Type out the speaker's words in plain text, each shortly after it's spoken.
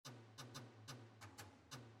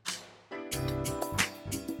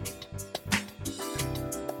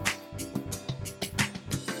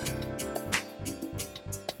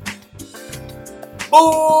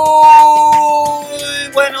Muy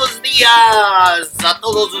buenos días a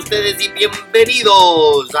todos ustedes y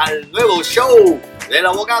bienvenidos al nuevo show del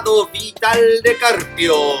abogado Vital de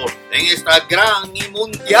Carpio en esta gran y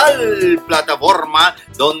mundial plataforma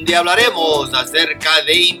donde hablaremos acerca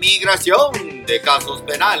de inmigración, de casos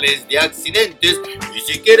penales, de accidentes y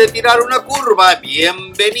si quiere tirar una curva,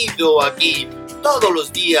 bienvenido aquí todos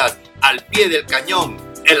los días al pie del cañón.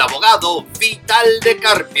 El abogado Vital de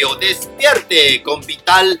Carpio, despierte con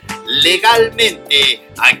Vital legalmente,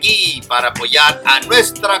 aquí para apoyar a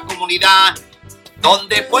nuestra comunidad,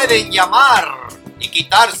 donde pueden llamar y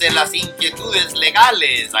quitarse las inquietudes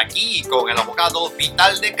legales, aquí con el abogado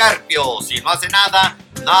Vital de Carpio. Si no hace nada,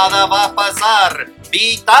 nada va a pasar.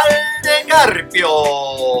 Vital de Carpio.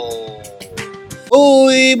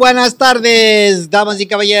 Muy buenas tardes, damas y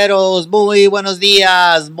caballeros, muy buenos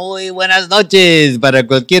días, muy buenas noches para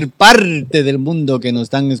cualquier parte del mundo que nos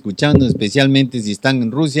están escuchando, especialmente si están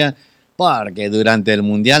en Rusia, porque durante el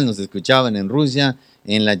Mundial nos escuchaban en Rusia,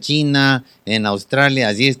 en la China, en Australia,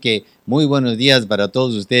 así es que muy buenos días para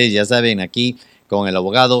todos ustedes, ya saben, aquí con el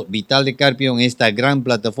abogado Vital de Carpio en esta gran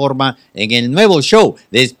plataforma, en el nuevo show,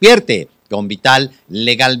 Despierte con Vital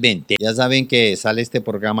legalmente. Ya saben que sale este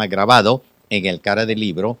programa grabado en el cara del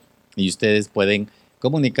libro y ustedes pueden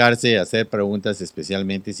comunicarse, hacer preguntas,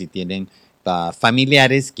 especialmente si tienen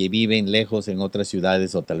familiares que viven lejos en otras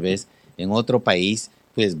ciudades o tal vez en otro país,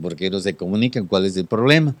 pues porque no se comunican, cuál es el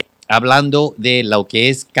problema. Hablando de lo que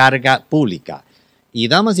es carga pública. Y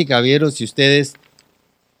damas y caballeros, si ustedes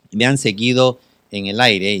me han seguido en el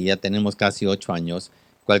aire, y ya tenemos casi 8 años,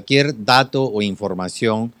 cualquier dato o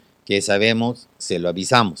información que sabemos, se lo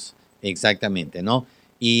avisamos. Exactamente, ¿no?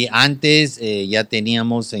 Y antes ya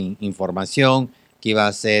teníamos información que iba a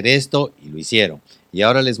hacer esto y lo hicieron. Y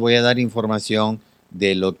ahora les voy a dar información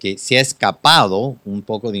de lo que se ha escapado, un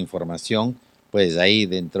poco de información, pues ahí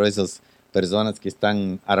dentro de esas personas que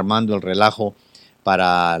están armando el relajo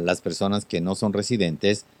para las personas que no son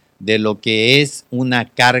residentes, de lo que es una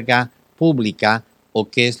carga pública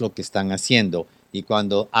o qué es lo que están haciendo. Y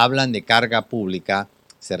cuando hablan de carga pública,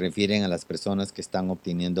 se refieren a las personas que están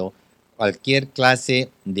obteniendo cualquier clase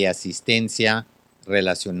de asistencia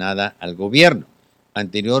relacionada al gobierno.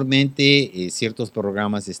 Anteriormente, ciertos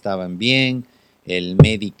programas estaban bien, el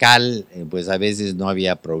medical, pues a veces no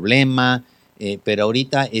había problema, pero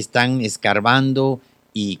ahorita están escarbando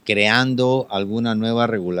y creando alguna nueva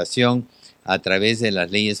regulación a través de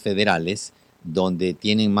las leyes federales donde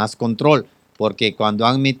tienen más control, porque cuando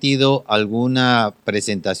han metido alguna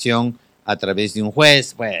presentación a través de un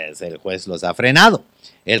juez, pues el juez los ha frenado.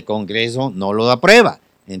 El Congreso no lo aprueba.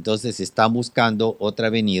 Entonces están buscando otra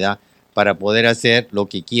avenida para poder hacer lo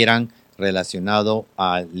que quieran relacionado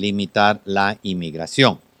a limitar la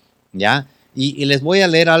inmigración. ¿Ya? Y les voy a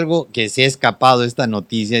leer algo que se ha escapado, esta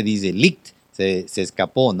noticia dice leaked, se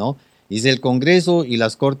escapó, ¿no? Dice: el Congreso y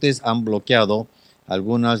las Cortes han bloqueado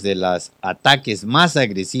algunos de los ataques más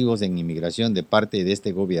agresivos en inmigración de parte de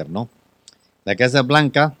este gobierno. La Casa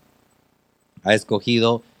Blanca ha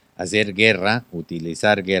escogido hacer guerra,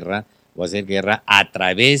 utilizar guerra o hacer guerra a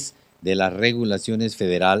través de las regulaciones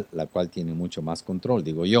federal, la cual tiene mucho más control,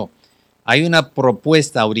 digo yo. Hay una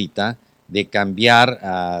propuesta ahorita de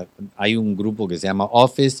cambiar, hay un grupo que se llama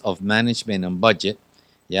Office of Management and Budget,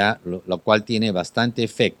 ya, lo cual tiene bastante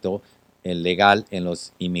efecto legal en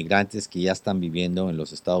los inmigrantes que ya están viviendo en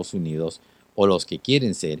los Estados Unidos o los que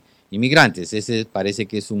quieren ser inmigrantes. Ese parece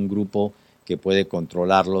que es un grupo que puede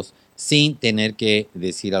controlarlos sin tener que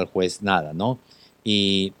decir al juez nada, ¿no?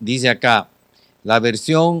 Y dice acá, la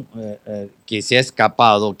versión que se ha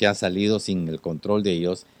escapado, que ha salido sin el control de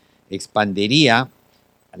ellos, expandiría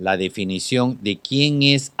la definición de quién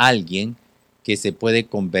es alguien que se puede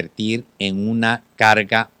convertir en una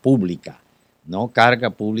carga pública, ¿no? Carga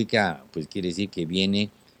pública, pues quiere decir que viene,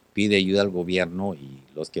 pide ayuda al gobierno y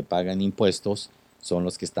los que pagan impuestos son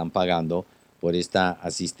los que están pagando por esta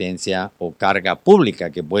asistencia o carga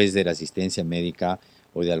pública, que puede ser asistencia médica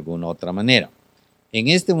o de alguna otra manera. En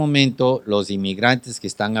este momento, los inmigrantes que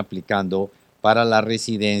están aplicando para la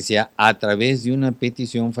residencia a través de una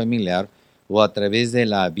petición familiar o a través de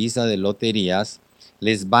la visa de loterías,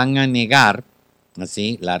 les van a negar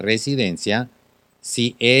así la residencia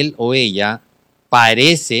si él o ella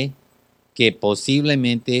parece que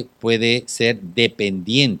posiblemente puede ser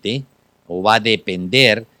dependiente o va a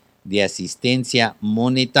depender de asistencia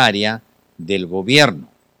monetaria del gobierno.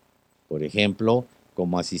 Por ejemplo,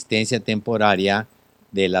 como asistencia temporaria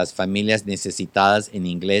de las familias necesitadas, en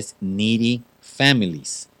inglés needy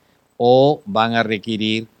families, o van a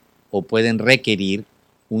requerir o pueden requerir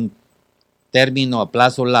un término a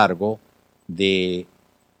plazo largo de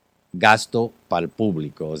gasto para el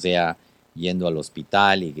público, o sea, yendo al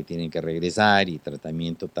hospital y que tienen que regresar y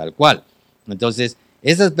tratamiento tal cual. Entonces,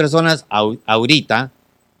 esas personas ahorita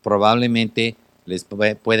probablemente les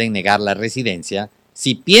pueden negar la residencia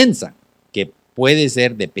si piensan que puede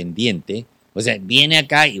ser dependiente, o sea, viene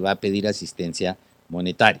acá y va a pedir asistencia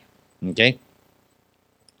monetaria. ¿Ok?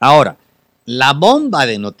 Ahora, la bomba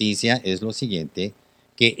de noticia es lo siguiente,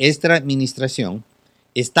 que esta administración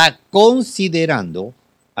está considerando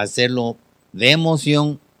hacerlo de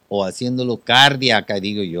emoción o haciéndolo cardíaca,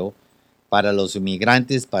 digo yo, para los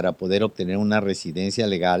inmigrantes para poder obtener una residencia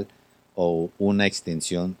legal o una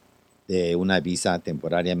extensión de una visa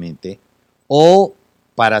temporariamente o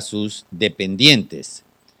para sus dependientes.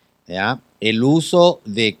 ¿Ya? El uso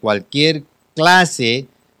de cualquier clase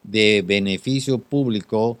de beneficio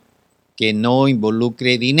público que no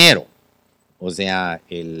involucre dinero. O sea,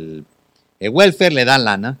 el welfare le da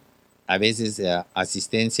lana, a veces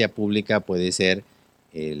asistencia pública puede ser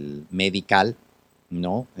el medical,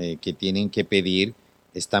 ¿no? Que tienen que pedir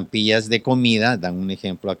estampillas de comida, dan un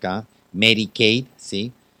ejemplo acá, Medicaid,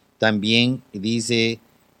 ¿sí? También dice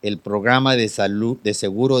el programa de salud, de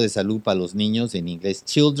seguro de salud para los niños, en inglés,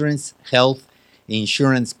 Children's Health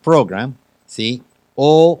Insurance Program, ¿sí?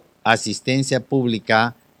 O asistencia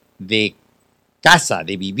pública de casa,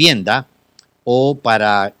 de vivienda, o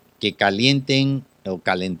para que calienten el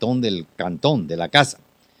calentón del cantón, de la casa.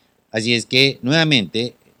 Así es que,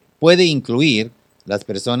 nuevamente, puede incluir las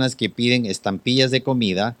personas que piden estampillas de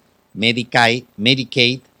comida,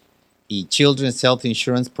 Medicaid y Children's Health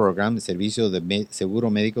Insurance Program, el servicio de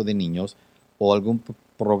seguro médico de niños, o algún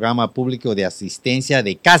programa público de asistencia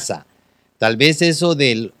de casa. Tal vez eso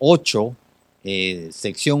del 8,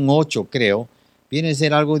 sección 8 creo, viene a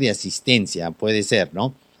ser algo de asistencia, puede ser,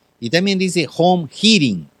 ¿no? Y también dice home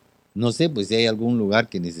heating. No sé, pues si hay algún lugar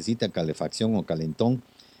que necesita calefacción o calentón,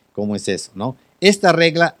 ¿cómo es eso, no? Esta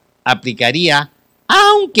regla aplicaría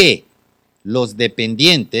aunque los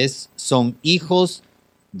dependientes son hijos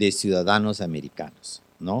de ciudadanos americanos,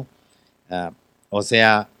 ¿no? Uh, o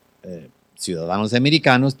sea, ciudadanos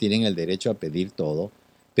americanos tienen el derecho a pedir todo,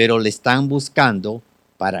 pero le están buscando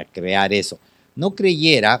para crear eso. No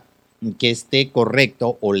creyera que esté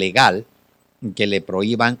correcto o legal que le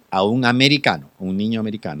prohíban a un americano, a un niño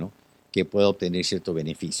americano, que pueda obtener cierto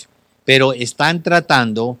beneficio. Pero están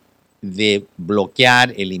tratando de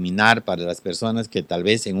bloquear, eliminar para las personas que tal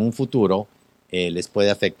vez en un futuro les puede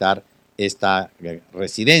afectar esta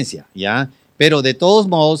residencia, ¿ya? Pero de todos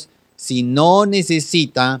modos, si no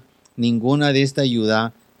necesita ninguna de esta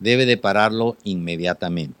ayuda, debe de pararlo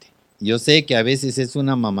inmediatamente. Yo sé que a veces es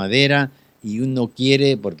una mamadera y uno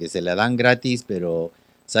quiere porque se la dan gratis, pero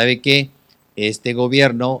 ¿sabe qué? Este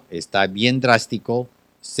gobierno está bien drástico,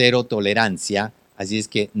 cero tolerancia, así es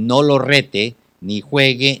que no lo rete, ni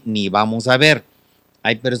juegue, ni vamos a ver.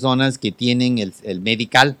 Hay personas que tienen el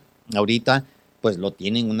medical ahorita, pues lo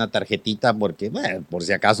tienen una tarjetita porque, bueno, por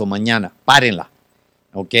si acaso mañana, párenla,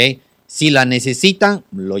 ¿ok? Si la necesitan,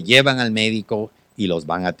 lo llevan al médico y los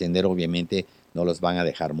van a atender, obviamente, no los van a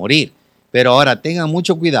dejar morir. Pero ahora tengan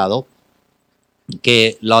mucho cuidado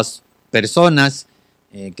que las personas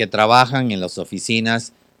que trabajan en las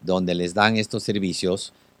oficinas donde les dan estos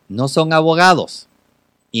servicios no son abogados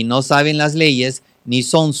y no saben las leyes ni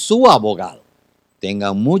son su abogado.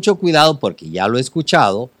 Tengan mucho cuidado porque ya lo he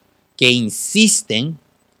escuchado, que insisten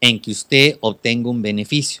en que usted obtenga un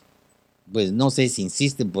beneficio. Pues no sé si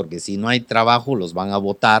insisten porque si no hay trabajo los van a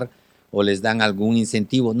votar o les dan algún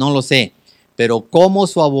incentivo, no lo sé. Pero como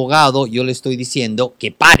su abogado yo le estoy diciendo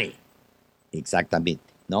que pare. Exactamente,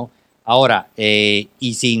 ¿no? Ahora,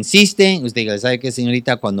 y si insisten, usted sabe que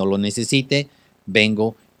señorita, cuando lo necesite,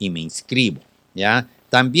 vengo y me inscribo, ¿ya?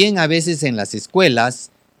 También a veces en las escuelas,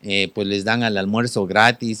 pues les dan al almuerzo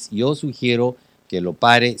gratis. Yo sugiero que lo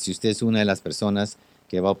pare si usted es una de las personas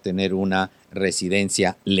que va a obtener una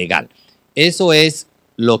residencia legal. Eso es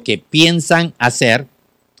lo que piensan hacer.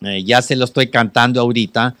 Ya se lo estoy cantando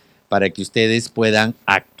ahorita para que ustedes puedan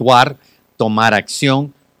actuar, tomar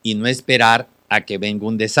acción y no esperar a que venga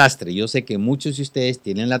un desastre. Yo sé que muchos de ustedes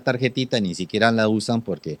tienen la tarjetita, ni siquiera la usan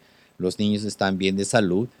porque los niños están bien de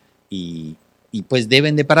salud y pues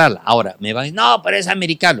deben de pararla. Ahora, me van a decir, no, pero es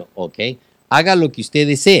americano. Ok, haga lo que usted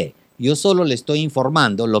desee. Yo solo le estoy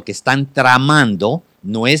informando lo que están tramando.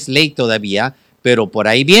 No es ley todavía, pero por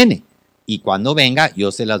ahí viene. Y cuando venga,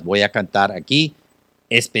 yo se las voy a cantar aquí,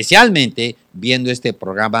 especialmente viendo este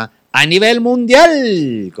programa a nivel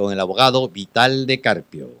mundial con el abogado Vital de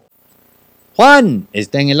Carpio. Juan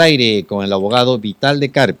está en el aire con el abogado Vital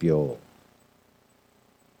de Carpio.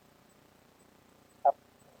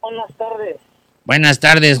 Buenas tardes. Buenas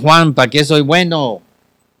tardes, Juan. ¿Para qué soy bueno?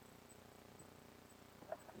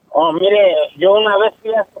 Oh, mire, yo una vez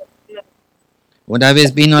fui a... Una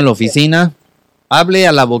vez vino a la oficina, hable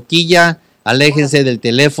a la boquilla, aléjense del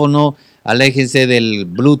teléfono, aléjense del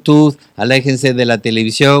Bluetooth, aléjense de la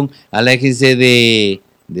televisión, aléjense de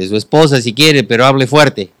su esposa si quiere, pero hable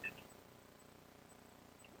fuerte.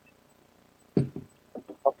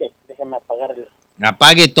 Ok, déjeme apagarlo.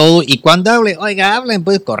 Apague todo y cuando hable, oiga, hablen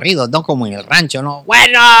pues corridos, no como en el rancho, ¿no?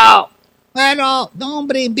 Bueno, no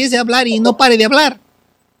hombre, empiece a hablar y no pare de hablar.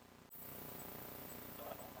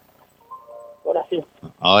 Ahora sí.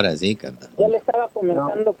 Ahora sí, canta. Ya le estaba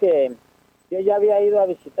comentando que yo ya había ido a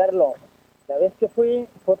visitarlo. La vez que fui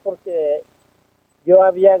fue porque yo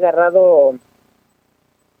había agarrado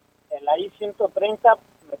el I-130,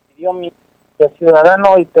 me pidió mi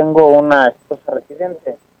ciudadano y tengo una esposa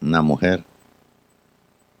residente. Una mujer.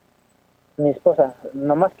 Mi esposa,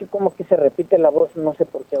 nomás que como que se repite la voz, no sé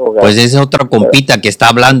por qué, abogado. Pues es otra compita que está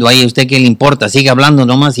hablando ahí, ¿usted qué le importa? Sigue hablando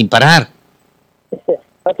nomás sin parar.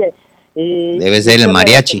 Ok, y debe ser el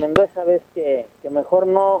mariachi. Me recomendó esa vez que mejor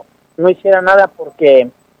no hiciera nada porque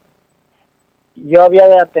yo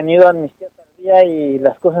había tenido amnistía tardía y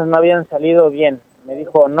las cosas no habían salido bien. Me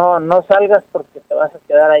dijo, no salgas porque te vas a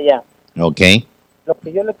quedar allá. Ok. Lo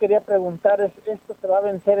que yo le quería preguntar es, esto se va a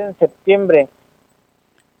vencer en septiembre.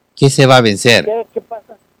 ¿Qué se va a vencer? ¿Qué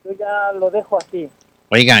pasa si yo ya lo dejo así?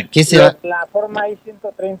 Oiga, ¿qué se va? La forma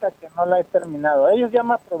I-130 que no la he terminado. Ellos ya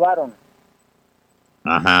me aprobaron.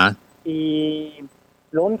 Ajá. Y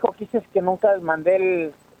lo único que hice es que nunca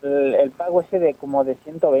mandé el pago ese de como de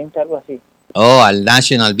 120, algo así. Oh, al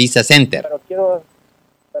National Visa Center.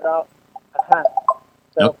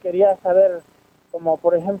 Pero quería saber, como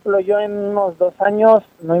por ejemplo yo en unos 2 años,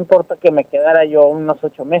 no importa que me quedara yo unos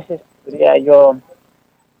 8 meses, podría yo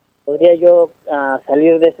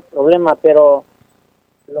salir de ese problema, pero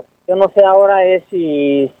lo que yo no sé ahora es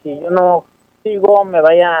si yo no sigo, me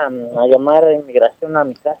vaya a llamar a Inmigración a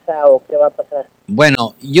mi casa o qué va a pasar.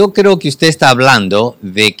 Bueno, yo creo que usted está hablando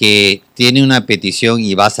de que tiene una petición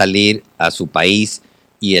y va a salir a su país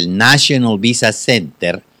y el National Visa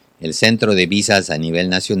Center, el centro de visas a nivel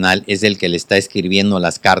nacional, es el que le está escribiendo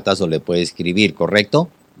las cartas o le puede escribir, ¿correcto?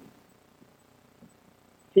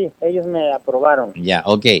 Sí, ellos me aprobaron. Ya,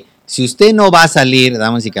 ok. Si usted no va a salir,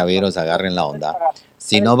 damas y caballeros, agarren la onda.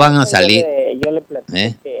 Si no van a salir... Yo le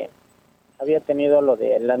platiqué que había tenido lo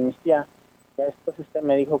de la amnistía. Ya después usted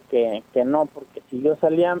me dijo que no, porque si yo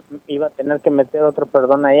salía iba a tener que meter otro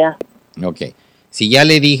perdón allá. Ok. Si ya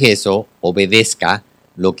le dije eso, obedezca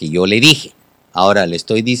lo que yo le dije. Ahora le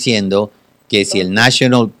estoy diciendo que si el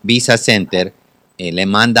National Visa Center le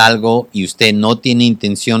manda algo y usted no tiene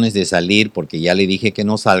intenciones de salir porque ya le dije que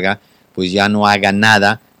no salga, pues ya no haga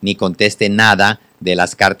nada ni conteste nada de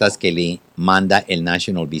las cartas que le manda el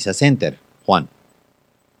National Visa Center. Juan.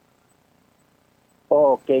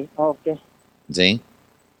 Ok. ¿Sí?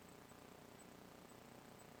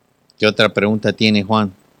 ¿Qué otra pregunta tiene,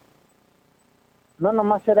 Juan? No,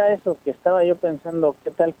 nomás era eso, que estaba yo pensando,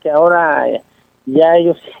 qué tal que ahora ya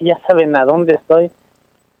ellos ya saben a dónde estoy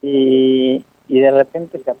y de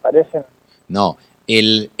repente se aparecen. No,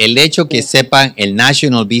 el hecho que sepan el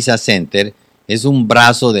National Visa Center es un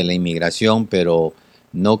brazo de la inmigración, pero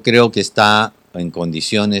no creo que está en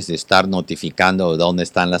condiciones de estar notificando dónde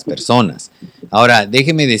están las personas. Ahora,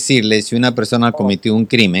 déjeme decirle, si una persona cometió un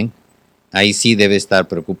crimen, ahí sí debe estar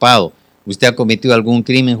preocupado. ¿Usted ha cometido algún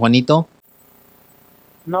crimen, Juanito?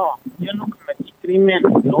 No, yo no cometí crimen.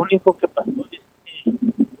 Lo único que pasó es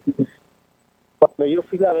que cuando yo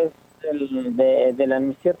fui la vez de la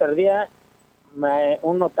amnistía tardía,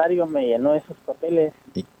 un notario me llenó esos papeles.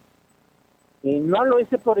 Sí. Y no lo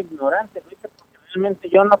hice por ignorante, lo hice porque realmente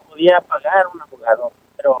yo no podía pagar un abogado.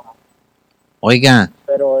 Oiga.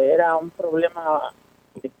 Pero era un problema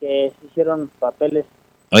de que se hicieron papeles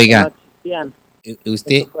que no existían.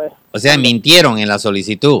 Usted, o sea, mintieron en la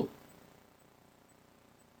solicitud.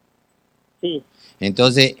 Sí.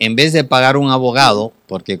 Entonces, en vez de pagar un abogado,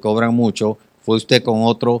 porque cobran mucho, fue usted con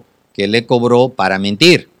otro que le cobró para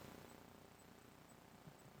mentir.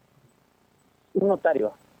 Un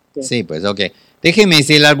notario. Sí, pues ok. Déjeme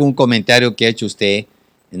decirle algún comentario que ha hecho usted,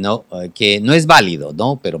 ¿no? Que no es válido,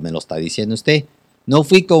 ¿no? Pero me lo está diciendo usted. No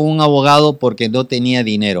fui con un abogado porque no tenía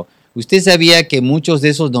dinero. ¿Usted sabía que muchos de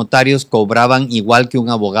esos notarios cobraban igual que un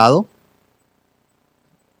abogado?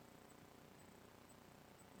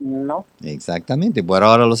 No. Exactamente, por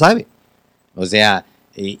ahora lo sabe. O sea,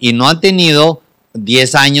 y no han tenido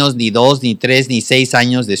 10 años, ni 2, ni 3, ni 6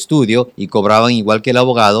 años de estudio y cobraban igual que el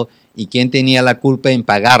abogado. ¿Y quién tenía la culpa en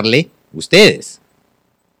pagarle? Ustedes.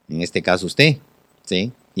 En este caso usted,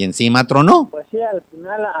 ¿sí? Y encima tronó. Pues sí, al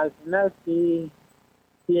final sí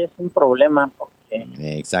es un problema porque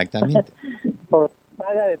porque Exactamente. por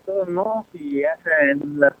paga de todos modos y hace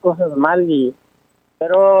las cosas mal.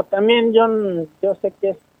 Pero también yo sé que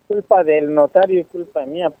es culpa del notario y culpa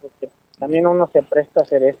mía, porque también uno se presta a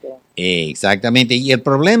hacer eso. Exactamente. Y el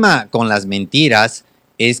problema con las mentiras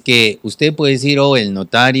es que usted puede decir, oh, el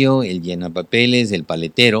notario, el llenapapeles, el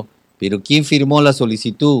paletero, pero ¿quién firmó la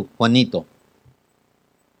solicitud, Juanito?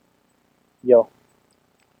 Yo.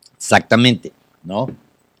 Exactamente, ¿no?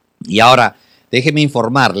 Y ahora, déjenme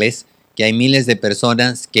informarles que hay miles de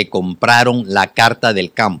personas que compraron la carta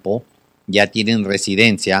del campo, ya tienen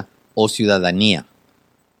residencia o ciudadanía.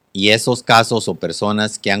 Y esos casos o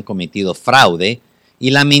personas que han cometido fraude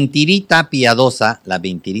y la mentirita piadosa, la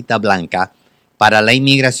mentirita blanca, para la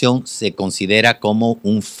inmigración se considera como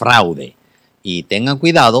un fraude. Y tengan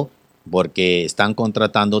cuidado porque están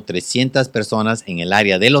contratando 300 personas en el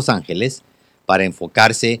área de Los Ángeles para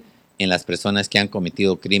enfocarse en las personas que han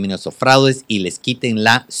cometido crímenes o fraudes y les quiten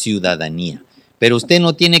la ciudadanía. Pero usted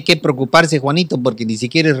no tiene que preocuparse, Juanito, porque ni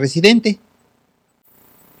siquiera es residente.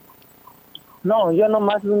 No, yo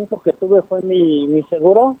nomás lo único que tuve fue mi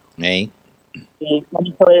seguro. Hey. Y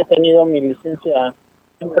por eso he tenido mi licencia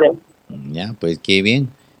siempre. Ya, pues qué bien.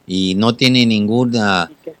 Y no tiene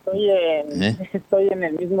ninguna... Y que estoy en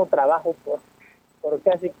el mismo trabajo por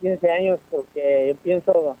casi 15 años, porque yo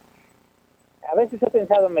pienso, a veces he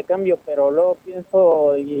pensado me cambio, pero luego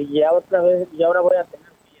pienso y ya otra vez, y ahora voy a tener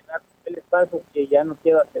que llenar papeles falsos que ya no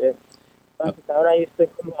quiero hacer eso. Entonces ahora ahí estoy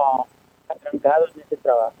como atrancado en ese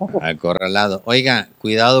trabajo. Acorralado. Oiga,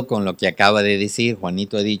 cuidado con lo que acaba de decir.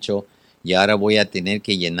 Juanito ha dicho, y ahora voy a tener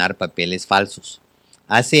que llenar papeles falsos.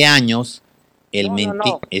 Hace años,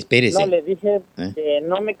 espérese. No, le dije que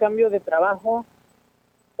no me cambio de trabajo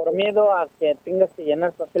por miedo a que tengas que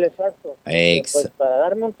llenar papeles falsos. Pues para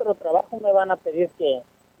darme otro trabajo me van a pedir que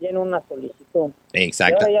llene una solicitud.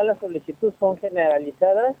 Exacto. Y ahora ya las solicitudes son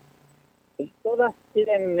generalizadas y todas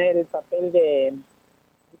piden el papel de...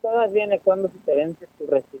 Todas viene cuando se te vence tu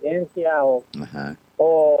residencia o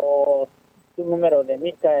tu número de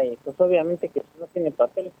mica, y pues obviamente que si no tiene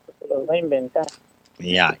papeles pues se los va a inventar.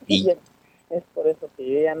 Ya, y es por eso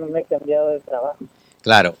que yo ya no me he cambiado de trabajo.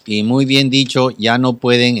 Claro, y muy bien dicho, ya no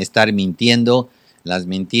pueden estar mintiendo. Las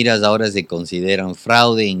mentiras ahora se consideran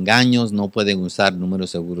fraude, engaños, no pueden usar número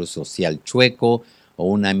seguro social chueco o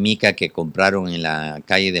una mica que compraron en la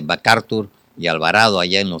calle de MacArthur y Alvarado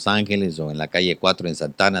allá en Los Ángeles o en la calle 4 en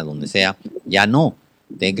Santana, donde sea. Ya no,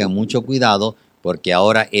 tengan mucho cuidado porque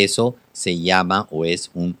ahora eso se llama o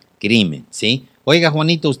es un crimen, ¿sí? Oiga,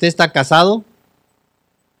 Juanito, ¿usted está casado?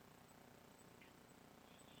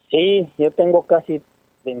 Sí, yo tengo casi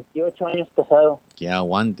 28 años casado. Que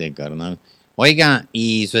aguante, carnal. Oiga,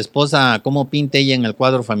 ¿y su esposa cómo pinta ella en el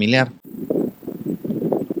cuadro familiar?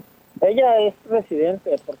 Ella es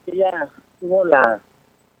residente porque ella tuvo la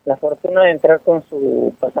fortuna de entrar con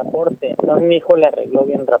su pasaporte. Entonces mi hijo le arregló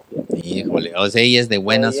bien rápido. Híjole, o sea, ella es de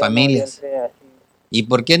buenas familias. ¿Y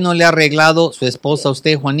por qué no le ha arreglado su esposa a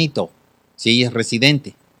usted, Juanito, si ella es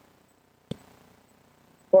residente?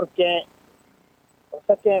 Porque, o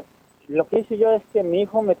sea que lo que hice yo es que mi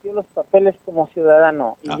hijo metió los papeles como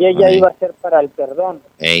ciudadano y ella iba a ser para el perdón.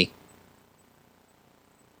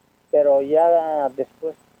 Pero ya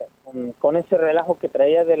después, con ese relajo que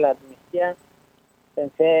traía de la amnistía,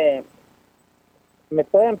 pensé, me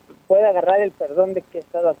puede agarrar el perdón de que he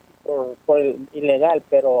estado aquí por el ilegal,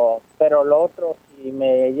 pero lo otro, si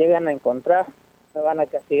me llegan a encontrar, me van a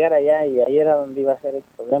castigar allá, y ahí era donde iba a ser el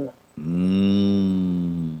problema.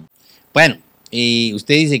 Bueno, y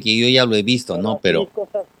usted dice que yo ya lo he visto, ¿no? Pero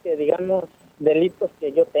cosas que, digamos, delitos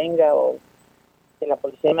que yo tenga o que la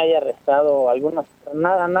policía me haya arrestado, algunas,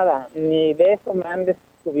 nada, ni de eso me han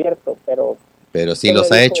descubierto, pero sí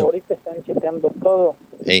los ha hecho. Ahorita están checando todo.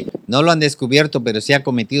 No lo han descubierto, pero sí ha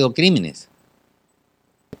cometido crímenes.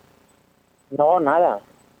 No, nada.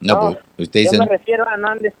 No, pues usted dice... Yo me refiero a no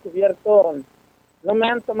han descubierto, no me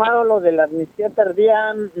han tomado lo de la amnistía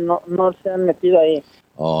tardía, no se han metido ahí.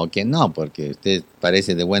 Que no, porque usted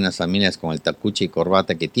parece de buenas familias con el tacuche y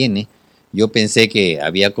corbata que tiene. Yo pensé que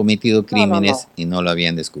había cometido crímenes y no lo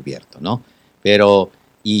habían descubierto, ¿no? Pero,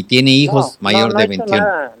 ¿y tiene hijos mayor de 21? No,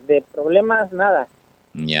 nada, de problemas, nada.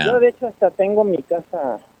 Ya. Yo, de hecho, hasta tengo mi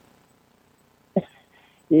casa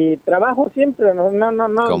y trabajo siempre, no.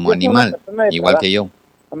 Como animal, igual que yo.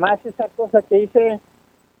 Además, esa cosa que hice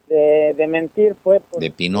de mentir fue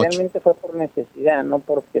realmente fue por necesidad, no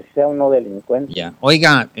porque sea uno delincuente. Ya.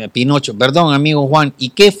 Oiga, Pinocho, perdón, amigo Juan, ¿y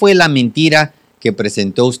qué fue la mentira que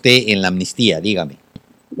presentó usted en la amnistía? Dígame.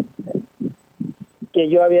 Que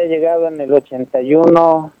yo había llegado en el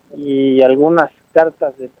 81 y algunas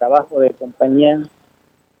cartas de trabajo de compañía.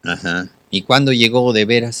 Ajá. ¿Y cuándo llegó de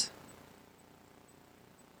veras?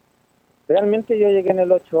 Realmente yo llegué en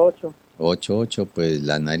el 88. 8-8, pues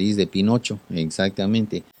la nariz de Pinocho,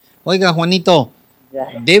 exactamente. Oiga, Juanito, Ya.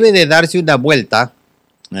 debe de darse una vuelta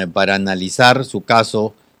para analizar su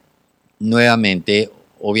caso nuevamente.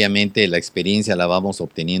 Obviamente la experiencia la vamos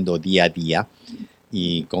obteniendo día a día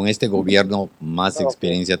y con este gobierno más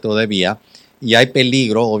experiencia todavía. Y hay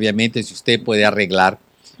peligro, obviamente, si usted puede arreglar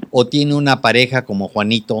o tiene una pareja como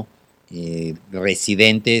Juanito,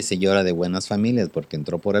 residente, señora de buenas familias, porque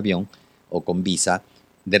entró por avión o con visa,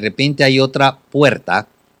 de repente hay otra puerta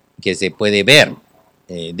que se puede ver.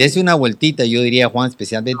 Dese una vueltita, yo diría, Juan,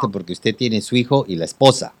 especialmente porque usted tiene su hijo y la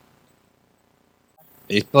esposa.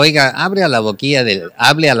 Oiga, hable a la boquilla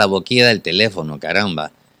del teléfono,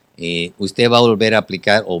 caramba. Usted va a volver a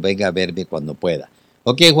aplicar o venga a verme cuando pueda.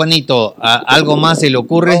 Ok, Juanito, ¿algo más se le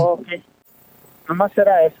ocurre? No, ok. Nomás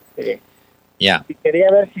era eso. Ya. Y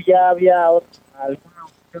quería ver si ya había alguna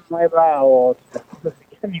opción nueva o si las cosas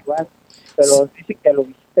seguían igual. Pero dice que lo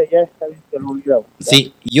visite ya, está bien que lo olvidó.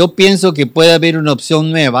 Sí, yo pienso que puede haber una opción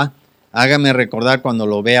nueva. Hágame recordar cuando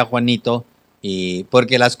lo vea, Juanito. Y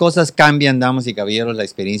porque las cosas cambian, damas y caballeros, la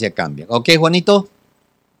experiencia cambia. ¿Ok, Juanito?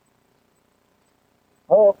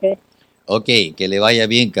 Oh, ok. Ok, que le vaya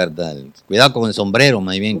bien, carnal. Cuidado con el sombrero,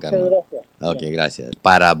 más bien, Muchas carnal. gracias. Ok, gracias.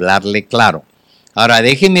 Para hablarle claro. Ahora,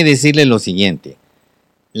 déjeme decirle lo siguiente.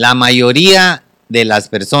 La mayoría de las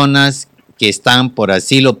personas que están por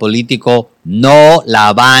asilo político no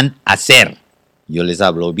la van a hacer. Yo les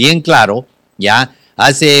hablo bien claro, ya.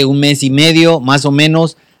 Hace un mes y medio, más o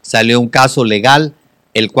menos, salió un caso legal,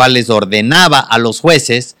 el cual les ordenaba a los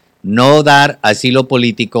jueces no dar asilo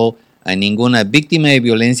político a ninguna víctima de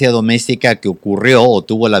violencia doméstica que ocurrió o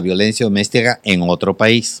tuvo la violencia doméstica en otro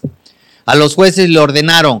país. A los jueces le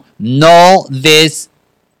ordenaron no des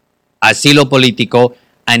asilo político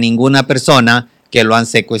a ninguna persona que lo han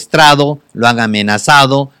secuestrado, lo han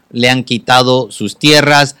amenazado, le han quitado sus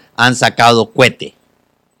tierras, han sacado cohete.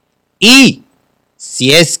 Y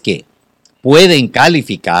si es que pueden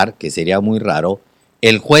calificar, que sería muy raro,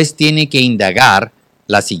 el juez tiene que indagar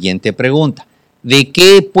la siguiente pregunta. ¿De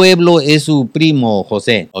qué pueblo es su primo,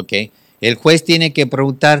 José? ¿Ok? El juez tiene que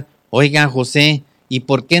preguntar, oiga, José, ¿y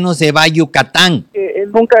por qué no se va a Yucatán?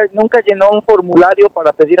 Él nunca llenó un formulario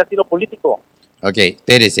para pedir asilo político. Ok,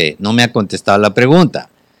 espérese, no me ha contestado la pregunta.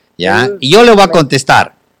 ¿Ya? Y yo le voy a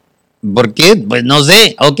contestar. ¿Por qué? Pues no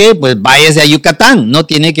sé. Ok, pues váyase a Yucatán. No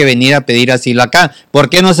tiene que venir a pedir asilo acá. ¿Por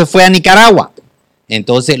qué no se fue a Nicaragua?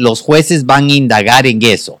 Entonces los jueces van a indagar en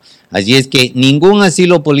eso. Así es que ningún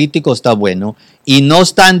asilo político está bueno y no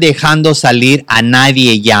están dejando salir a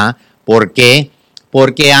nadie ya. ¿Por qué?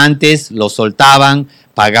 Porque antes lo soltaban,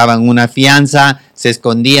 pagaban una fianza, se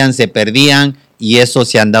escondían, se perdían y eso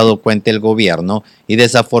se han dado cuenta el gobierno y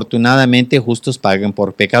desafortunadamente justos pagan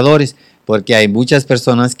por pecadores porque hay muchas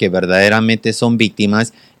personas que verdaderamente son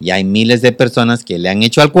víctimas y hay miles de personas que le han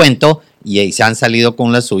hecho al cuento y se han salido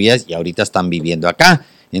con las suyas y ahorita están viviendo acá.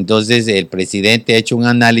 Entonces el presidente ha hecho un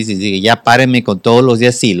análisis y dice, ya párenme con todos los de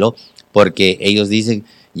asilo, porque ellos dicen,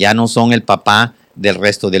 ya no son el papá del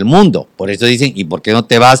resto del mundo. Por eso dicen, ¿y por qué no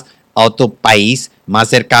te vas a otro país más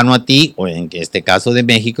cercano a ti? O en este caso de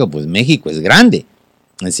México, pues México es grande,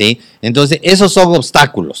 ¿sí? Entonces esos son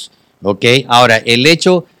obstáculos, ¿ok? Ahora, el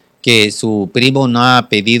hecho que su primo no ha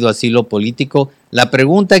pedido asilo político, la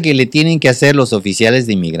pregunta que le tienen que hacer los oficiales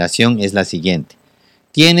de inmigración es la siguiente.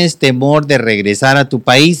 ¿Tienes temor de regresar a tu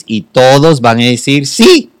país? Y todos van a decir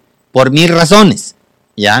sí, por 1000 razones,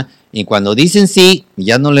 ¿ya? Y cuando dicen sí,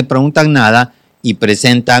 ya no le preguntan nada y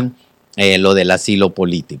presentan lo del asilo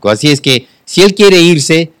político. Así es que si él quiere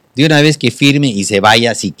irse, de una vez que firme y se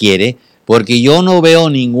vaya si quiere, porque yo no veo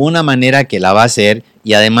ninguna manera que la va a hacer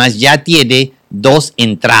y además ya tiene 2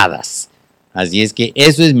 entradas. Así es que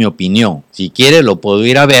eso es mi opinión. Si quiere lo puedo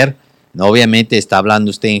ir a ver. Obviamente está hablando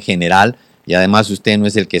usted en general y además usted no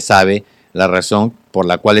es el que sabe la razón por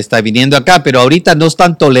la cual está viniendo acá, pero ahorita no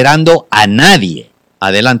están tolerando a nadie.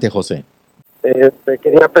 Adelante, José.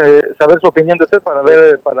 Quería saber su opinión de usted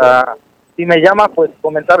para si me llama, pues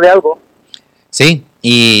comentarle algo. Sí,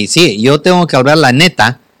 y sí, yo tengo que hablar la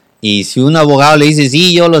neta. Y si un abogado le dice,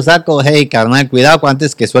 sí, yo lo saco, hey, carnal, cuidado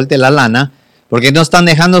antes que suelte la lana, porque no están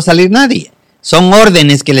dejando salir nadie. Son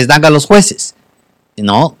órdenes que les dan a los jueces,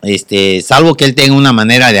 ¿no? Salvo que él tenga una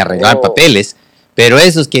manera de arreglar papeles, pero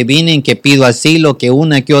esos que vienen, que pido asilo, que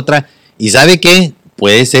una, que otra, y ¿sabe qué?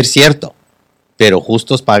 Puede ser cierto, pero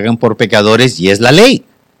justos pagan por pecadores y es la ley.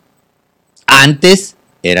 Antes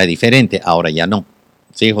era diferente, ahora ya no.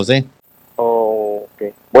 Sí, José. Ok,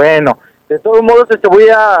 bueno. De todos modos, le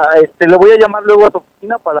voy a llamar luego a su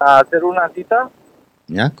oficina para hacer una cita.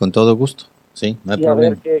 Ya, con todo gusto. Sí, no hay y a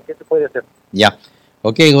problema. ver qué se puede hacer. Ya.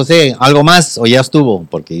 Ok, José, ¿algo más o ya estuvo?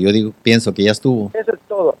 Porque yo pienso que ya estuvo. Eso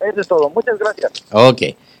es todo. Muchas gracias. Ok.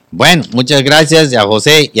 Bueno, muchas gracias a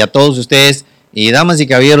José y a todos ustedes. Y damas y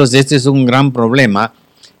caballeros, este es un gran problema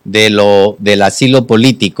del asilo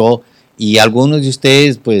político y algunos de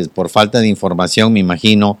ustedes, pues por falta de información, me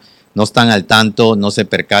imagino, no están al tanto, no se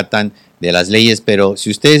percatan de las leyes, pero si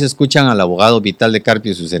ustedes escuchan al abogado Vital de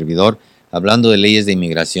Carpio y su servidor hablando de leyes de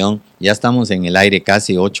inmigración, ya estamos en el aire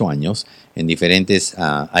casi 8 años en diferentes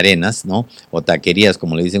arenas, ¿no? O taquerías,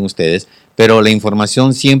 como le dicen ustedes, pero la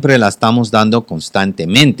información siempre la estamos dando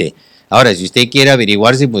constantemente. Ahora, si usted quiere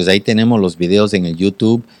averiguarse, pues ahí tenemos los videos en el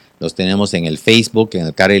YouTube, los tenemos en el Facebook, en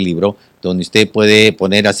el Cara del Libro, donde usted puede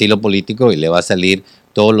poner asilo político y le va a salir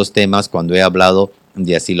todos los temas cuando he hablado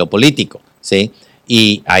de asilo político, ¿sí?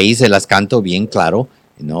 Y ahí se las canto bien claro,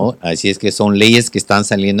 ¿no? Así es que son leyes que están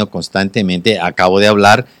saliendo constantemente. Acabo de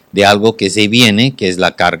hablar de algo que se viene, que es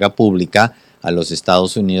la carga pública a los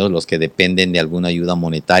Estados Unidos, los que dependen de alguna ayuda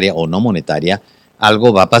monetaria o no monetaria,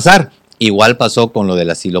 algo va a pasar. Igual pasó con lo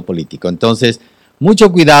del asilo político. Entonces,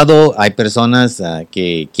 mucho cuidado, hay personas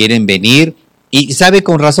que quieren venir y sabe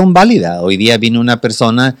con razón válida. Hoy día vino una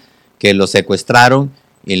persona que lo secuestraron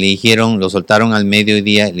y le dijeron, lo soltaron al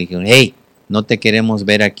mediodía y le dijeron, hey, no te queremos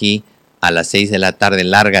ver aquí a las 6 de la tarde,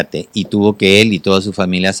 lárgate. Y tuvo que él y toda su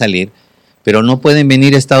familia salir, pero no pueden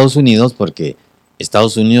venir a Estados Unidos porque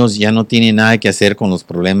Estados Unidos ya no tiene nada que hacer con los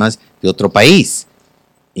problemas de otro país.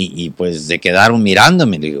 Y pues se quedaron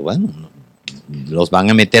mirándome. Le digo, bueno, los van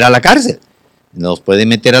a meter a la cárcel. Los pueden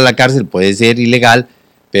meter a la cárcel, puede ser ilegal,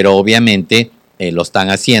 pero obviamente lo están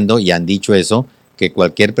haciendo y han dicho eso, que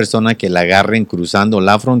cualquier persona que la agarren cruzando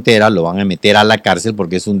la frontera lo van a meter a la cárcel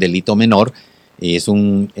porque es un delito menor.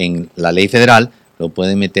 En la ley federal lo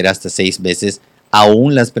pueden meter hasta 6 veces,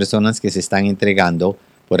 aún las personas que se están entregando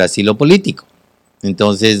por asilo político.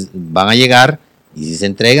 Entonces van a llegar y si se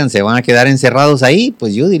entregan se van a quedar encerrados ahí.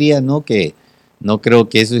 Pues yo diría que no creo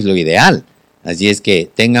que eso es lo ideal. Así es que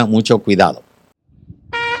tengan mucho cuidado.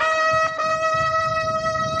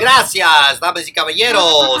 Gracias, damas y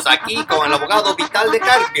caballeros. Aquí con el abogado Vital de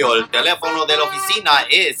Carpio. El teléfono de la oficina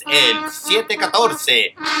es el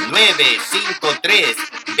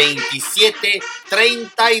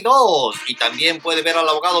 714-953-2732. Y también puede ver al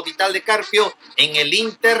abogado Vital de Carpio en el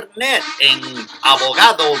internet en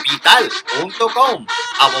abogadovital.com.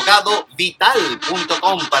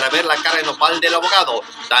 Abogadovital.com para ver la cara en nopal del abogado.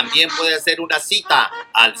 También puede hacer una cita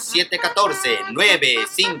al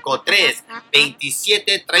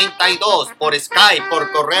 714-953-2732 por Skype, por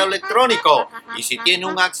correo electrónico. Y si tiene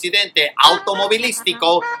un accidente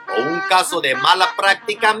automovilístico o un caso de mala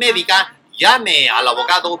práctica médica, llame al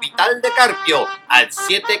abogado Vital de Carpio al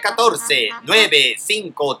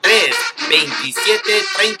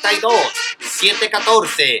 714-953-2732.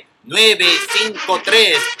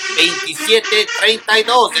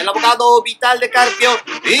 714-953-2732. El abogado Vital de Carpio.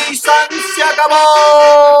 Y ¡san se acabó!